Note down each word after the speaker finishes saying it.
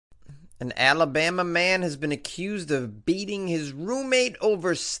An Alabama man has been accused of beating his roommate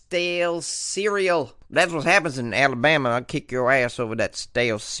over stale cereal. That's what happens in Alabama. I'll kick your ass over that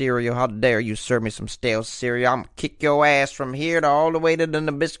stale cereal. How dare you serve me some stale cereal? I'm going to kick your ass from here to all the way to the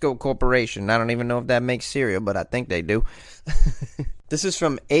Nabisco Corporation. I don't even know if that makes cereal, but I think they do. This is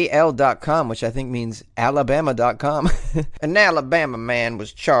from AL.com, which I think means Alabama.com. An Alabama man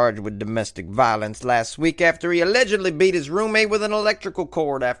was charged with domestic violence last week after he allegedly beat his roommate with an electrical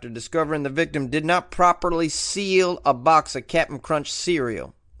cord after discovering the victim did not properly seal a box of Captain Crunch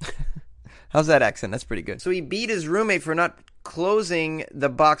cereal. How's that accent? That's pretty good. So he beat his roommate for not closing the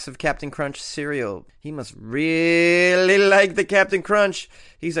box of Captain Crunch cereal. He must really like the Captain Crunch.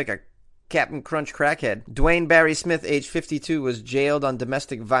 He's like a Captain Crunch crackhead. Dwayne Barry Smith, age 52, was jailed on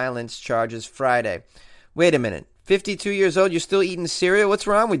domestic violence charges Friday. Wait a minute. 52 years old, you're still eating cereal? What's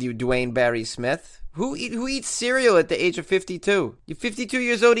wrong with you, Dwayne Barry Smith? Who eats cereal at the age of 52? You're 52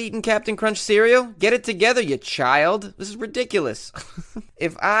 years old eating Captain Crunch cereal? Get it together, you child. This is ridiculous.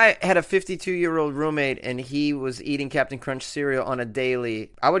 If I had a 52-year-old roommate and he was eating Captain Crunch cereal on a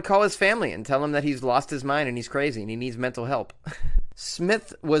daily, I would call his family and tell him that he's lost his mind and he's crazy and he needs mental help.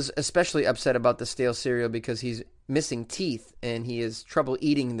 Smith was especially upset about the stale cereal because he's missing teeth and he has trouble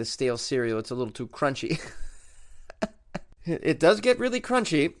eating the stale cereal. It's a little too crunchy. It does get really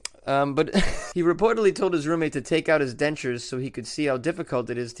crunchy. But he reportedly told his roommate to take out his dentures so he could see how difficult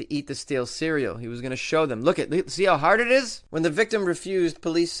it is to eat the stale cereal. He was going to show them. See how hard it is? When the victim refused,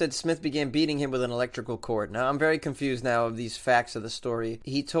 police said Smith began beating him with an electrical cord. Now, I'm very confused now of these facts of the story.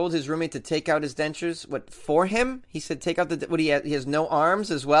 He told his roommate to take out his dentures. What, for him? He said take out he has no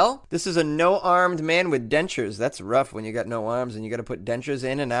arms as well? This is a no-armed man with dentures. That's rough when you got no arms and you got to put dentures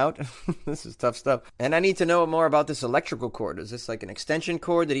in and out. This is tough stuff. And I need to know more about this electrical cord. Is this like an extension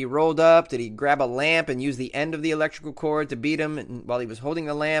cord that he rolled up? Did he grab a lamp and use the end of the electrical cord to beat him while he was holding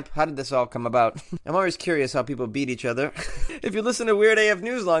the lamp? How did this all come about? I'm always curious how people beat each other. If you listen to Weird AF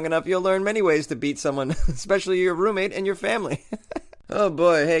News long enough, you'll learn many ways to beat someone, especially your roommate and your family. Oh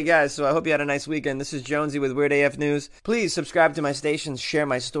boy, hey guys, so I hope you had a nice weekend. This is Jonesy with Weird AF News. Please subscribe to my station, share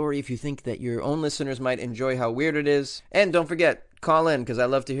my story if you think that your own listeners might enjoy how weird it is. And don't forget, call in, because I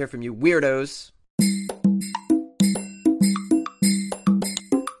love to hear from you weirdos.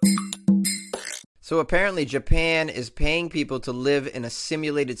 So apparently Japan is paying people to live in a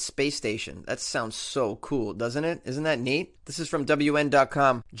simulated space station. That sounds so cool, doesn't it? Isn't that neat? This is from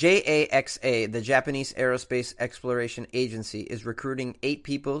WN.com. JAXA, the Japanese Aerospace Exploration Agency, is recruiting 8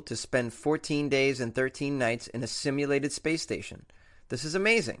 people to spend 14 days and 13 nights in a simulated space station. This is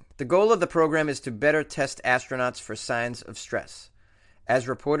amazing. The goal of the program is to better test astronauts for signs of stress. As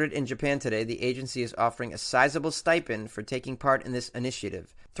reported in Japan today, the agency is offering a sizable stipend for taking part in this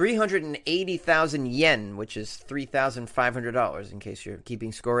initiative. 380,000 yen, which is $3,500 in case you're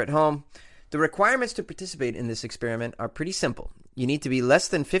keeping score at home. The requirements to participate in this experiment are pretty simple. You need to be less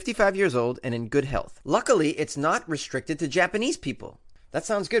than 55 years old and in good health. Luckily, it's not restricted to Japanese people. That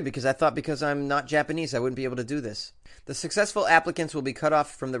sounds good because I thought because I'm not Japanese, I wouldn't be able to do this. The successful applicants will be cut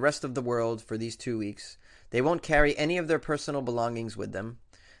off from the rest of the world for these 2 weeks. They won't carry any of their personal belongings with them.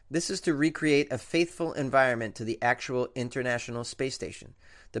 This is to recreate a faithful environment to the actual International Space Station.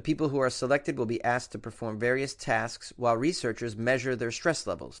 The people who are selected will be asked to perform various tasks while researchers measure their stress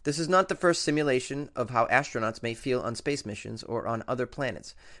levels. This is not the first simulation of how astronauts may feel on space missions or on other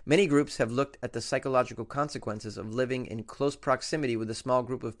planets. Many groups have looked at the psychological consequences of living in close proximity with a small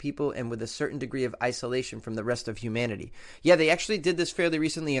group of people and with a certain degree of isolation from the rest of humanity. Yeah, they actually did this fairly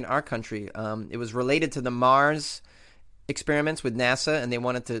recently in our country. It was related to the Mars experiments with NASA, and they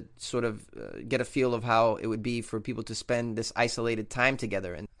wanted to sort of get a feel of how it would be for people to spend this isolated time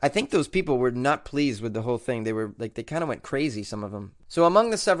together. And I think those people were not pleased with the whole thing. They were like, they kind of went crazy, some of them. So among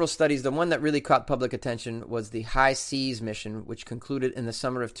the several studies, the one that really caught public attention was the High Seas mission, which concluded in the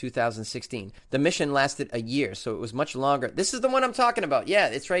summer of 2016. The mission lasted a year, so it was much longer. This is the one I'm talking about. Yeah,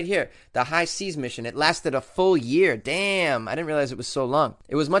 it's right here. The High Seas mission. It lasted a full year. Damn, I didn't realize it was so long.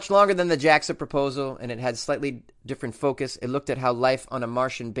 It was much longer than the JAXA proposal, and it had slightly different focus. It looked at how life on a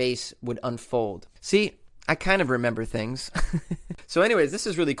Martian base would unfold. See, I kind of remember things. So anyways, this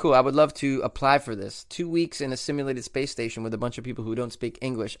is really cool. I would love to apply for this. 2 weeks in a simulated space station with a bunch of people who don't speak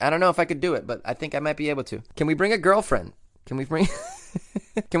English. I don't know if I could do it, but I think I might be able to. Can we bring a girlfriend? Can we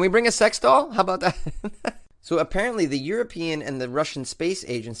bring a sex doll? How about that? So apparently the European and the Russian space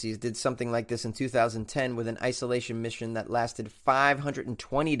agencies did something like this in 2010 with an isolation mission that lasted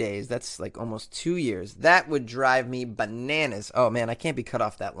 520 days. That's like almost 2 years. That would drive me bananas. Oh man, I can't be cut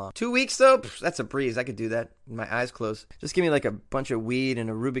off that long. 2 weeks though? Pff, that's a breeze. I could do that with my eyes closed. Just give me like a bunch of weed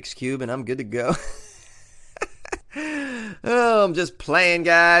and a Rubik's Cube and I'm good to go. Oh, I'm just playing,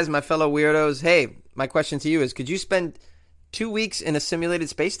 guys, my fellow weirdos. Hey, my question to you is, could you spend 2 weeks in a simulated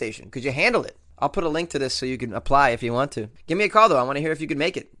space station? Could you handle it? I'll put a link to this so you can apply if you want to. Give me a call, though. I want to hear if you could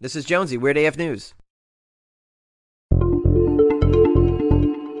make it. This is Jonesy, Weird AF News.